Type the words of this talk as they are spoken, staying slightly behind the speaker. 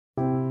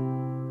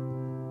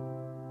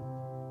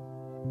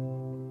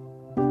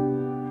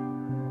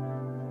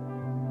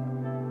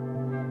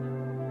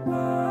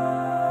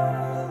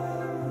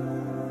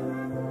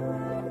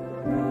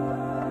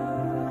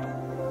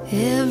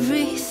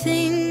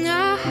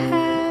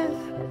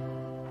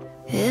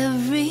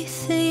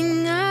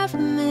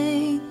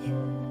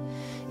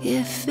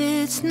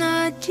it's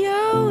not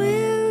your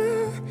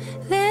will,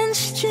 then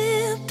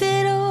strip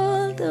it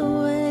all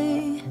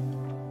away.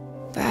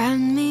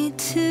 Bind me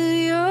to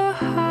your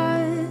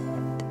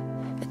heart,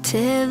 a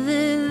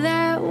tether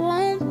that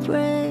won't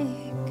break,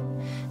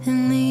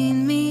 and lead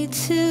me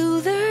to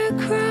the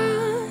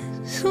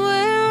cross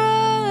where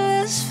all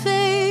else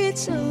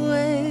fades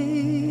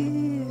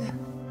away.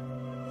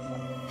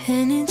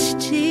 And it's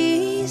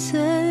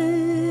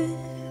Jesus,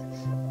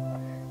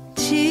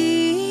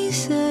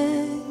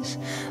 Jesus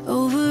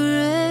over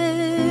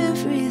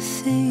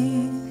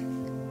everything.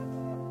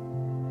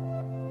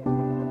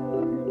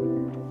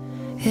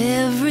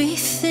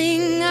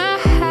 Everything I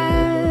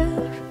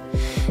have,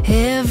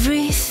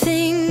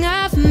 everything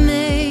I've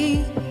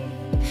made,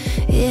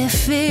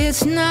 if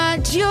it's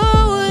not your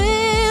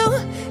will,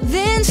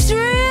 then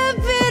strip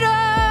it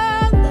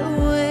all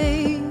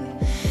away.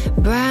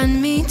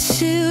 Bind me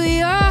to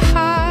your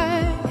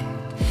heart,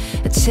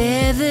 a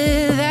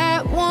tether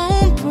that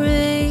won't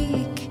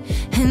break,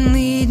 and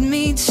lead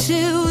me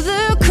to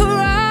the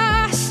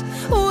cross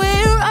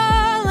where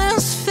all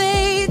else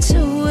fades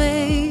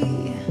away.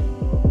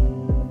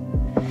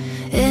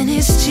 And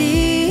it's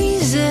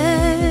Jesus,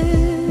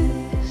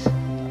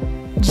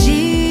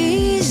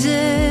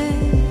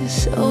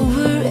 Jesus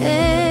over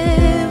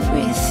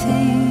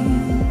everything.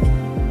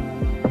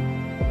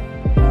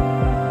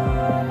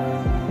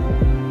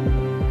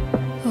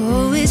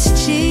 Oh, it's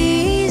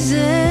Jesus,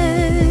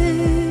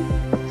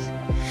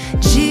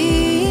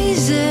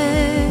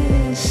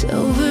 Jesus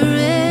over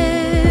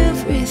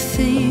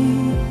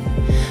everything,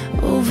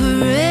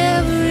 over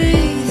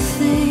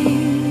everything.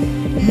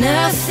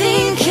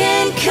 Nothing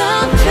can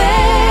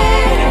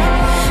compare,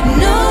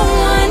 no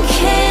one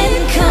can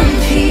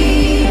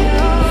compete.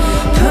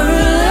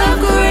 Pearl of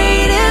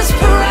greatest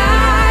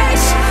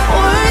price,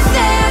 worth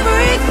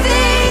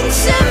everything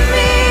to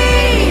me.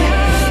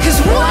 'Cause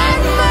what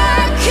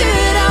more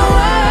could I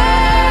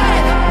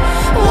want?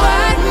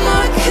 What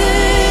more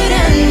could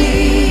I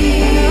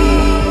need?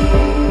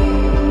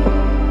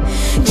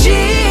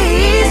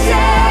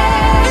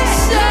 Jesus,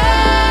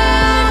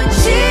 oh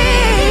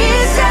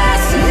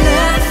Jesus,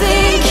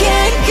 nothing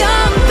can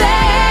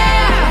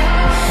compare.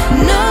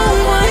 No